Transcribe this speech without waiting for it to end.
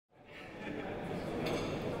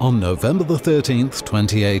On November the 13th,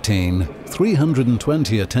 2018,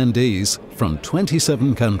 320 attendees from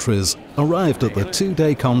 27 countries arrived at the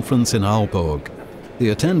two-day conference in Aalborg. The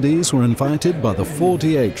attendees were invited by the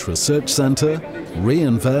 4DH Research Centre,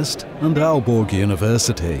 Reinvest and Aalborg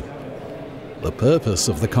University. The purpose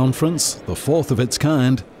of the conference, the fourth of its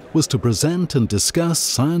kind, was to present and discuss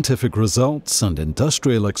scientific results and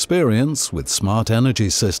industrial experience with smart energy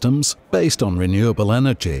systems based on renewable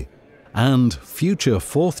energy, and future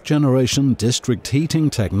fourth-generation district heating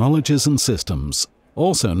technologies and systems,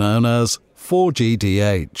 also known as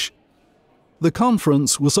 4GDH. The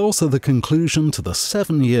conference was also the conclusion to the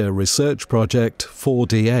 7-year research project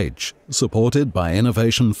 4DH, supported by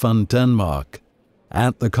Innovation Fund Denmark.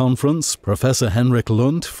 At the conference, Professor Henrik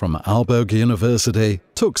Lund from Aalborg University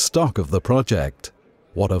took stock of the project.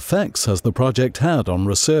 What effects has the project had on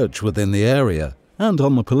research within the area and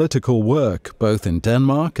on the political work both in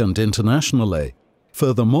Denmark and internationally?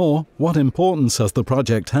 Furthermore, what importance has the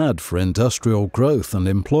project had for industrial growth and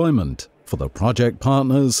employment, for the project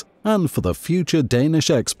partners, and for the future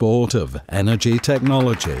Danish export of energy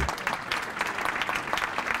technology?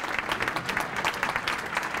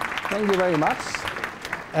 Thank you very much.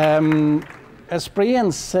 As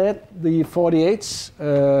Brian said, the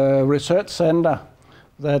 4DH Research Center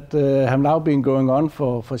that have now been going on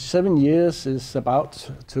for 7 years is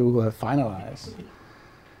about to finalize.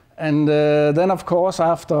 And then, of course,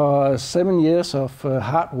 after 7 years of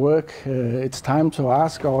hard work, it's time to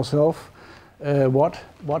ask ourselves,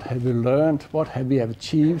 what have we learned? What have we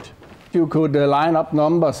achieved? You could line up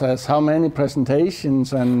numbers as how many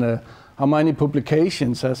presentations and how many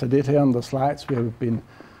publications, as I did here on the slides, we have been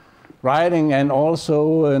writing, and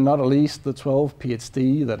also, not at least, the 12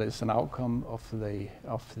 PhD that is an outcome of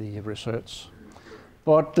the research.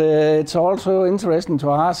 But it's also interesting to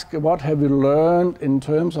ask, what have we learned in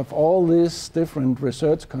terms of all these different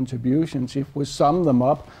research contributions? If we sum them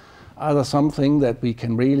up, are there something that we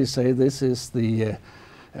can really say this is the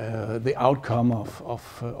outcome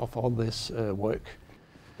of all this work?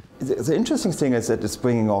 The interesting thing is that it's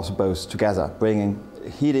bringing also both together, bringing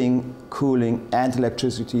heating, cooling and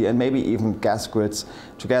electricity and maybe even gas grids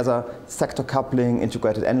together, sector coupling,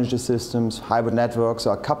 integrated energy systems, hybrid networks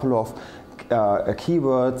are a couple of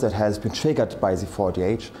keywords that has been triggered by the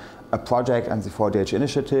 4DH project and the 4DH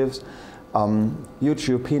initiatives. Huge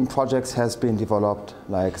European projects has been developed,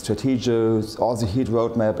 like strategies, all the heat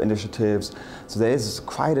roadmap initiatives. So there is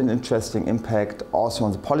quite an interesting impact also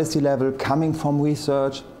on the policy level coming from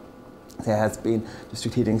research. There has been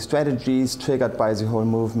district heating strategies triggered by the whole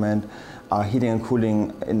movement, heating and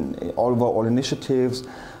cooling in all initiatives.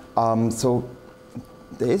 So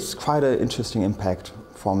there is quite an interesting impact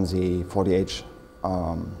from the 4DH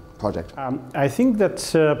project. I think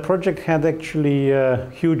that project had actually a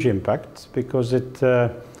huge impact because it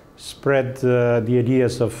spread the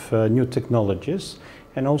ideas of new technologies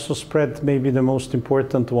and also spread maybe the most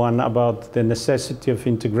important one about the necessity of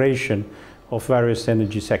integration of various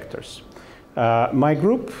energy sectors. My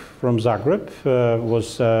group from Zagreb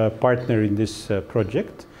was a partner in this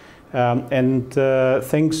project, and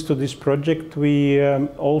thanks to this project we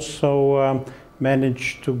also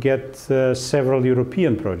managed to get several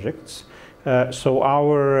European projects. So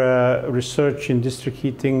our research in district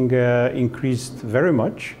heating increased very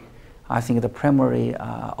much. I think the primary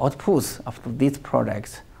outputs of these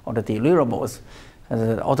projects or the deliverables,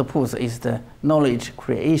 the outputs is the knowledge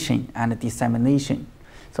creation and dissemination.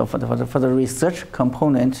 So for the research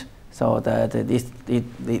component, so it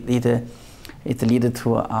leads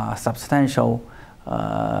to a substantial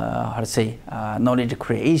knowledge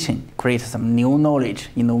creation, create some new knowledge,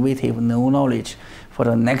 innovative new knowledge for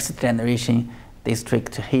the next generation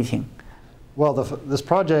district heating. Well, this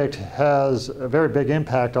project has a very big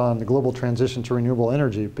impact on the global transition to renewable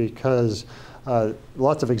energy because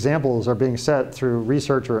lots of examples are being set through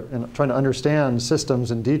research and trying to understand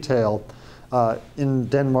systems in detail in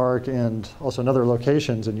Denmark and also in other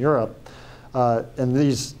locations in Europe. And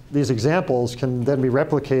these examples can then be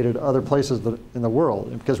replicated other places in the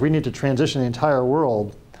world because we need to transition the entire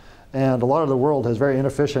world, and a lot of the world has very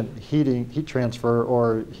inefficient heat transfer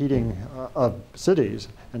or heating of cities.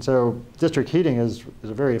 And so district heating is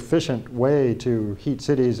a very efficient way to heat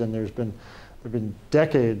cities, and there have been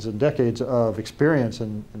decades and decades of experience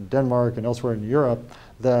in Denmark and elsewhere in Europe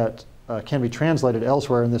that can be translated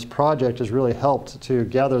elsewhere, and this project has really helped to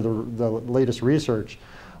gather the latest research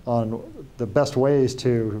on the best ways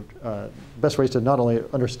to not only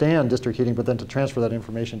understand district heating, but then to transfer that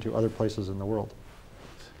information to other places in the world.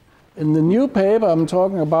 In the new paper I'm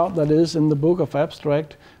talking about, that is in the book of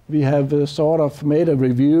abstract, we have sort of made a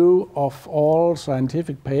review of all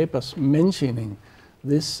scientific papers mentioning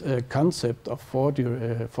this concept of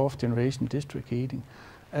fourth generation district heating.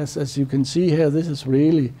 As you can see here, this is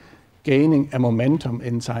really gaining a momentum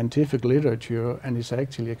in scientific literature and is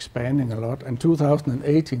actually expanding a lot. And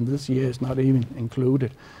 2018, this year, is not even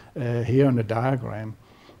included here on the diagram.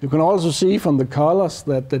 You can also see from the colors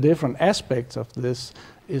that the different aspects of this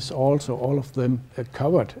is also all of them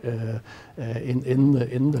covered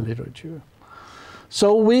in the literature.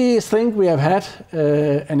 So we think we have had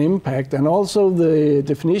an impact, and also the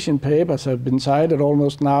definition papers have been cited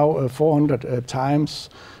almost now 400 times,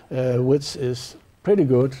 which is pretty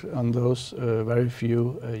good on those very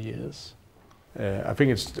few years. I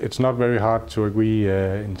think it's not very hard to agree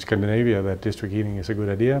in Scandinavia that district heating is a good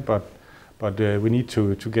idea, but we need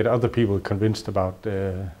to get other people convinced about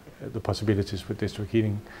the possibilities with district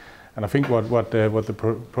heating. And I think what the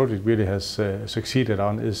project really has succeeded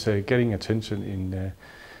on is getting attention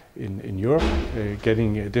in Europe,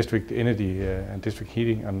 getting district energy and district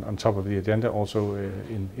heating on top of the agenda, also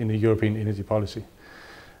in the European energy policy.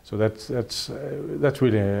 So that's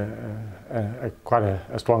really quite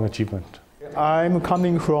a strong achievement. I'm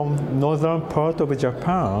coming from northern part of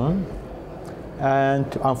Japan, and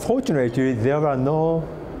unfortunately there are no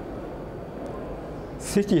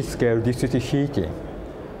city-scale district heating.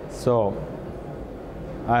 So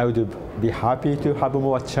I would be happy to have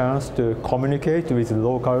more chance to communicate with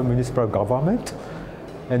local municipal government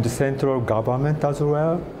and the central government as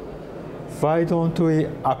well. Why don't we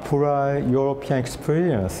apply European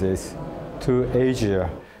experiences to Asia?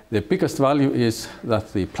 The biggest value is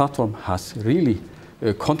that the platform has really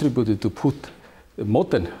contributed to put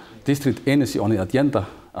modern district energy on the agenda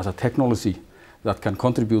as a technology that can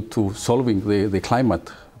contribute to solving the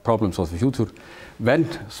climate problems of the future when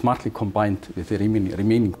smartly combined with the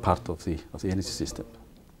remaining part of the energy system.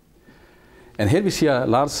 And here we see a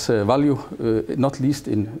large value, not least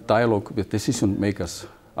in dialogue with decision makers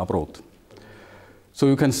abroad. So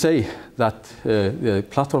you can say that the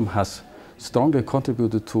platform has strongly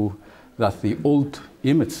contributed to that the old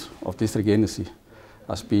image of district energy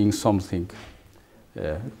as being something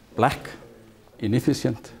black,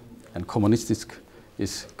 inefficient, and communistic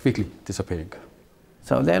is quickly disappearing.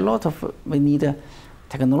 So there are a lot of, we need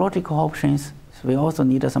technological options. So we also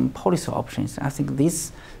need some policy options. I think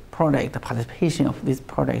this product, the participation of these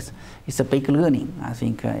products is a big learning. I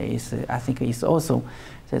think it's also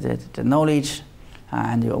the knowledge,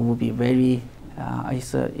 and it will be very,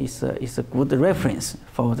 it's a good reference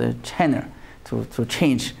for the China to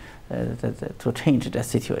change the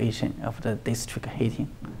situation of the district heating.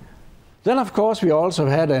 Then, of course, we also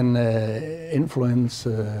had an influence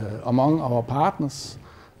among our partners.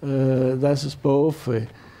 This is both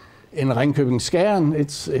in Ringkøbing-Skjern,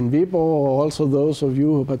 it's in Viborg, also those of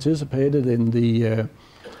you who participated in the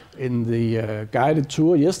guided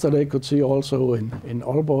tour yesterday could see also in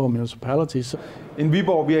Aalborg municipalities. In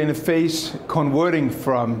Viborg, we are in a phase converting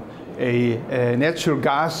from a natural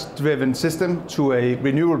gas-driven system to a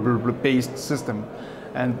renewable-based system.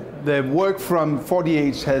 And the work from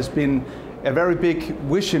 40H has been a very big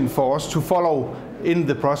vision for us to follow in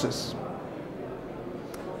the process.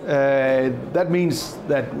 That means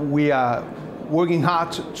that we are working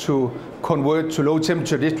hard to convert to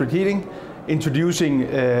low-temperature district heating, introducing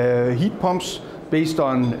heat pumps based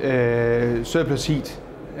on surplus heat,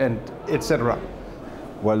 and etc.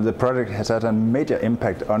 Well, the project has had a major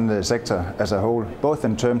impact on the sector as a whole, both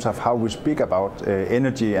in terms of how we speak about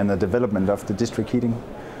energy and the development of the district heating,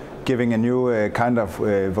 giving a new kind of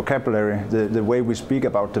vocabulary, the way we speak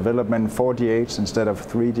about development 4DH instead of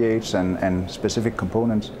 3DH and specific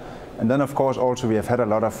components. And then, of course, also we have had a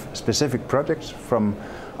lot of specific projects. From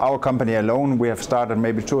our company alone, we have started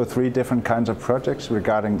maybe 2 or 3 different kinds of projects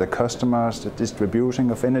regarding the customers, the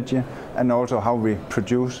distribution of energy, and also how we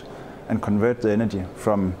produce and convert the energy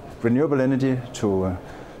from renewable energy to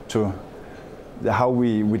how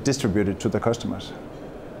we distribute it to the customers.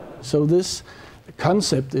 So this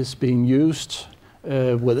concept is being used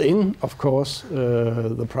within, of course,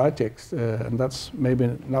 the projects, and that's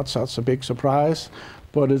maybe not such a big surprise,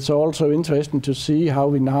 but it's also interesting to see how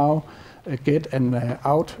we now get an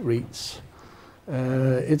outreach.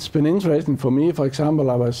 It's been interesting for me. For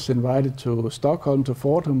example, I was invited to Stockholm to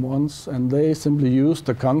Fortum once, and they simply used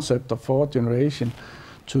the concept of fourth generation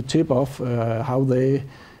to tip off how they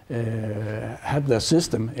had their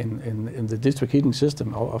system in the district heating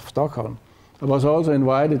system of Stockholm. I was also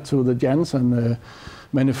invited to the Janssen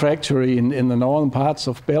manufactory in the northern parts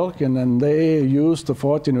of Belgium, and they used the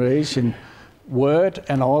fourth generation word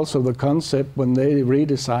and also the concept when they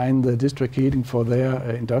redesigned the district heating for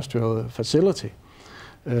their industrial facility.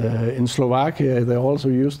 In Slovakia, they also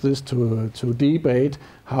use this to debate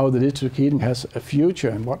how the district heating has a future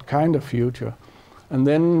and what kind of future. And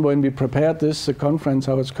then when we prepared this conference,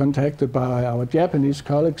 I was contacted by our Japanese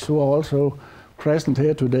colleagues who are also present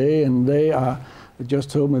here today, and they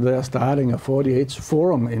just told me they are starting a 48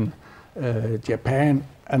 forum in Japan,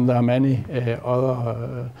 and there are many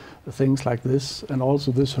other things like this. And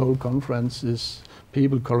also this whole conference is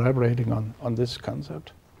people collaborating on this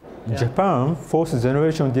concept. In Japan, fourth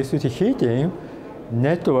generation district heating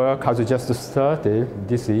network has just started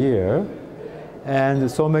this year, and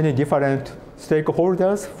so many different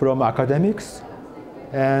stakeholders from academics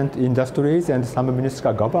and industries and some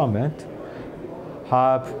municipal government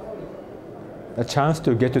have a chance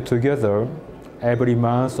to get together every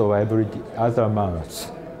month or every other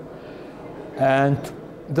month. And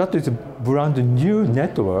that is a brand new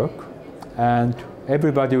network, and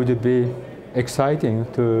everybody would be exciting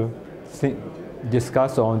to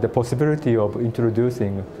discuss on the possibility of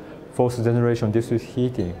introducing fourth generation district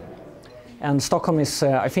heating. And Stockholm is,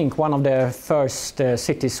 I think, one of the first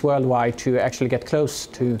cities worldwide to actually get close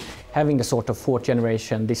to having the sort of fourth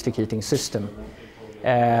generation district heating system.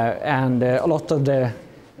 And a lot of the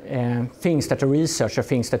things that are research are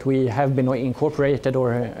things that we have been incorporated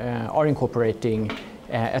or are incorporating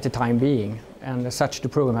at the time being. And as such, the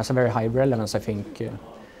program has a very high relevance, I think,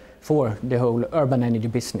 for the whole urban energy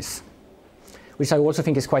business, which I also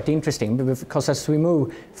think is quite interesting, because as we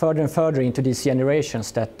move further and further into these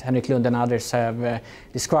generations that Henrik Lund and others have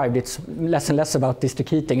described, it's less and less about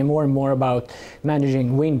district heating and more about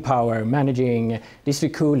managing wind power, managing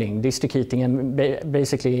district cooling, district heating, and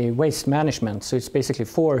basically waste management. So it's basically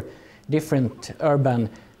 4 different urban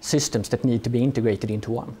systems that need to be integrated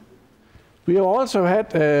into one. We also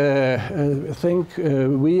had, I think,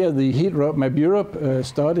 we at the Heat Roadmap Europe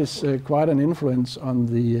studies quite an influence on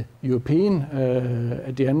the European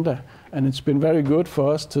agenda, and it's been very good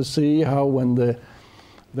for us to see how when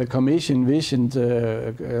the Commission visioned,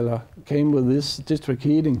 came with this district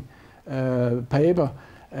heating paper,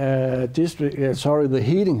 the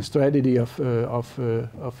heating strategy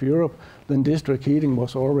of Europe, then district heating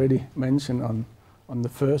was already mentioned on the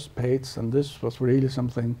first page, and this was really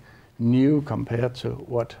something new compared to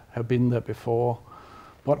what have been there before.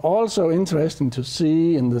 But also interesting to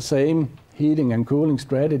see in the same heating and cooling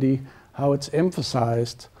strategy how it's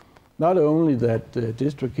emphasized not only that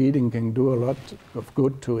district heating can do a lot of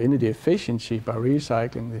good to energy efficiency by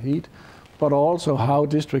recycling the heat, but also how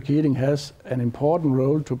district heating has an important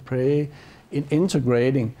role to play in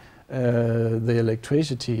integrating the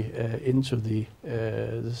electricity into the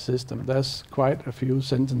system. There's quite a few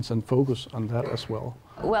sentences and focus on that as well.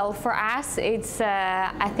 Well, for us, it's,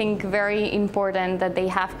 I think, very important that they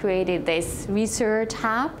have created this research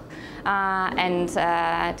hub and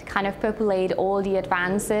to kind of populate all the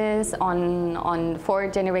advances on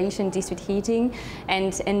fourth generation district heating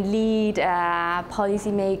and lead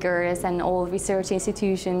policymakers and all research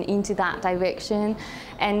institutions into that direction.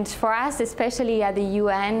 And for us, especially at the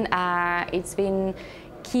UN, it's been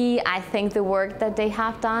key, I think, the work that they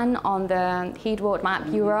have done on the Heat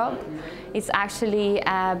Roadmap Europe. It's actually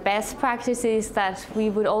best practices that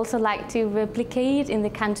we would also like to replicate in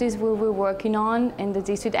the countries where we're working on in the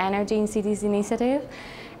District Energy in Cities initiative.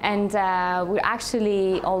 And we're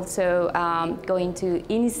actually also going to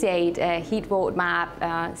initiate a heat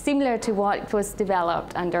roadmap similar to what was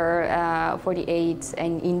developed under 48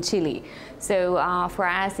 in Chile. So for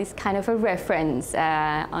us, it's kind of a reference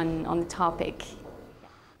on the topic.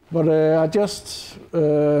 But I just,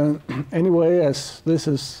 anyway, as this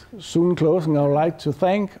is soon closing, I would like to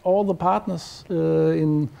thank all the partners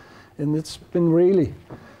and it's been really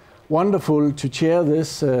wonderful to chair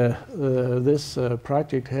this, this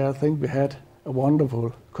project here. I think we had a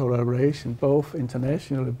wonderful collaboration, both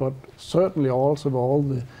internationally, but certainly also with all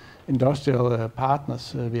the industrial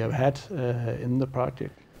partners we have had in the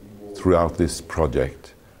project. Throughout this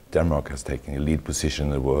project, Denmark has taken a lead position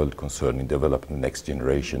in the world concerning developing the next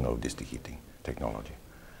generation of district heating technology.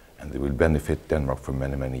 And they will benefit Denmark for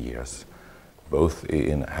many, many years, both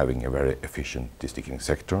in having a very efficient district heating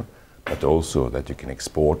sector, but also that you can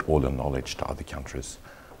export all the knowledge to other countries,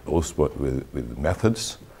 both with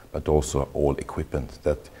methods, but also all equipment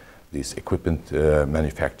that these equipment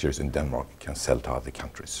manufacturers in Denmark can sell to other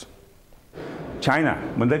countries. China,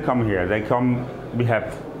 when they come here, we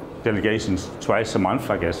have delegations twice a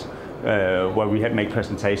month, I guess, where we make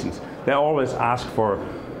presentations. They always ask for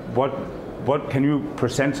what can you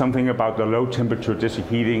present something about the low temperature district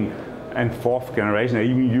heating and fourth generation. They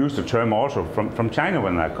even use the term also from China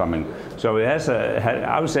when they're coming. So it has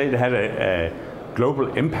I would say it had a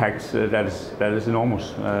global impact that is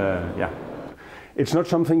enormous. Yeah. it's not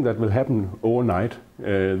something that will happen overnight.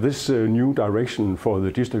 This new direction for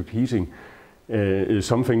the district heating is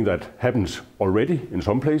something that happens already in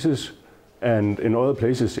some places, and in other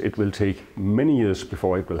places it will take many years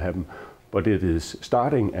before it will happen. But it is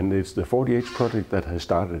starting, and it's the 40H project that has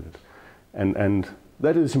started it. And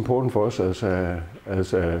that is important for us as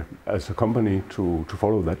a company to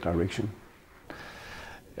follow that direction.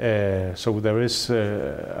 So there is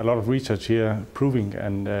a lot of research here proving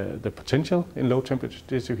the potential in low temperature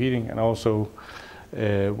district heating, and also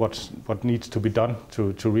what needs to be done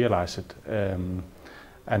to realize it.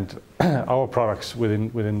 And our products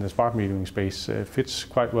within the smart metering space fits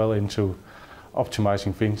quite well into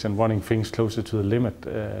optimizing things and running things closer to the limit,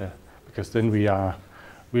 because then we are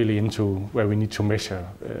really into where we need to measure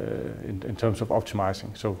in terms of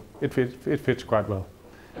optimizing. So it fits quite well.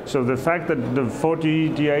 So the fact that the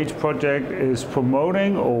 40DH project is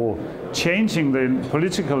promoting or changing the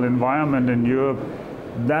political environment in Europe,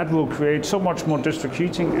 that will create so much more district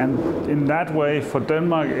heating, and in that way for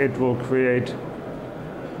Denmark it will create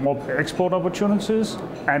more export opportunities,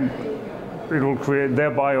 and it will create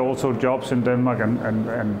thereby also jobs in Denmark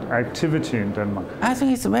and activity in Denmark. I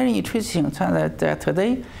think it's very interesting that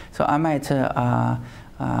today, so I might have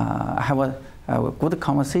a good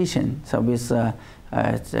conversation with the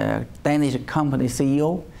Danish company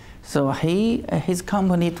CEO. So his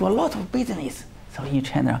company do a lot of business so in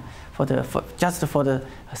China just for the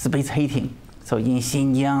space heating. So in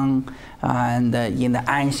Xinjiang and in the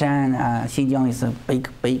Anshan, Xinjiang is a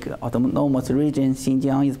big autonomous region.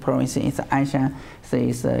 Xinjiang is province, it's Anshan, so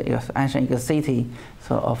Anshan is a city,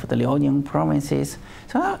 so of the Liaoning provinces.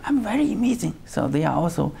 So I'm very amazing. So they are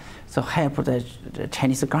also help the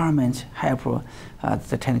Chinese government, help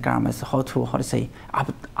the Chinese government how to say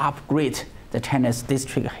upgrade the Chinese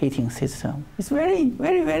district heating system. It's very,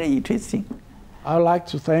 very, very interesting. I'd like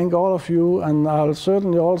to thank all of you, and I'll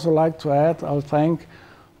certainly also like to add, I'll thank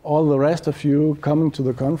all the rest of you coming to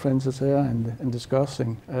the conferences here and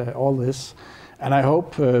discussing all this. And I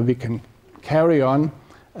hope we can carry on,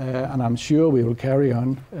 and I'm sure we will carry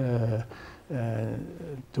on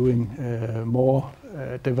doing more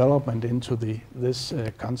development into this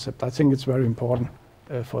concept. I think it's very important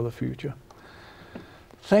for the future.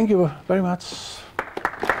 Thank you very much.